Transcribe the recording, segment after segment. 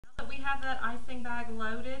have that icing bag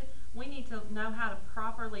loaded, we need to know how to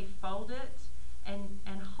properly fold it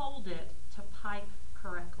and hold it to pipe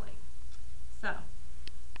correctly. So,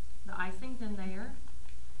 the icing's in there,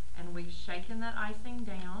 and we've shaken that icing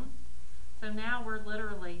down. So now we're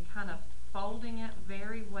literally kind of folding it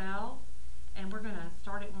very well, and we're going to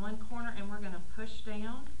start at one corner and we're going to push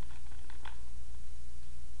down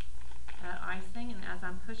that icing. And as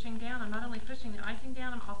I'm pushing down, I'm not only pushing the icing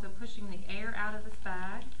down, I'm also pushing the air out of this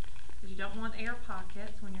bag, because you don't want air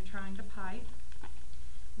pockets when you're trying to pipe.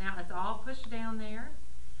 Now it's all pushed down there,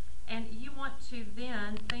 and you want to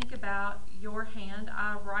then think about your hand.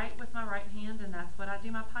 I write with my right hand, and that's what I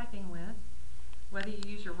do my piping with. Whether you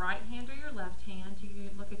use your right hand or your left hand, you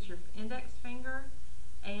look at your index finger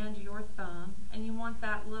and your thumb, and you want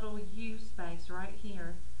that little U space right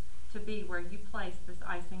here to be where you place this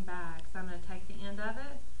icing bag. So I'm going to take the end of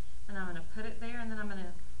it, and I'm going to put it there, and then I'm going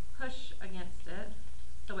to push against it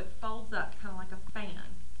so it folds up kind of like a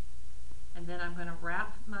fan. And then I'm going to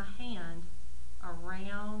wrap my hand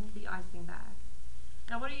around the icing bag.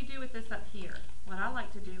 Now what do you do with this up here? What I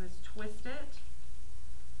like to do is twist it.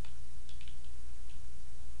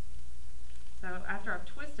 So after I've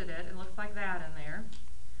twisted it, it looks like that in there.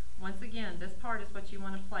 Once again, this part is what you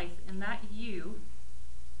want to place in that U.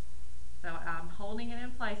 So I'm holding it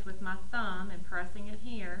in place with my thumb and pressing it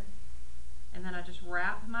here, and then I just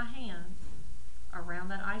wrap my hands around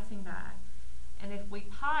that icing bag. And if we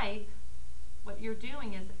pipe, what you're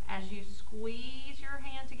doing is, as you squeeze your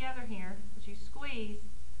hand together here, as you squeeze,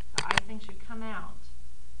 the icing should come out.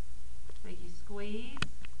 So you squeeze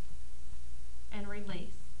and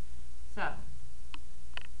release. So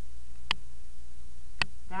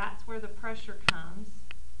that's where the pressure comes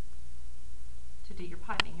to do your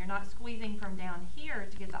piping. You're not squeezing from down here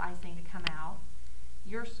to get the icing to come out.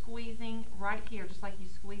 You're squeezing right here, just like you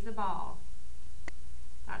squeeze a ball.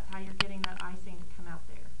 That's how you're getting that icing to come out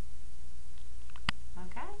there.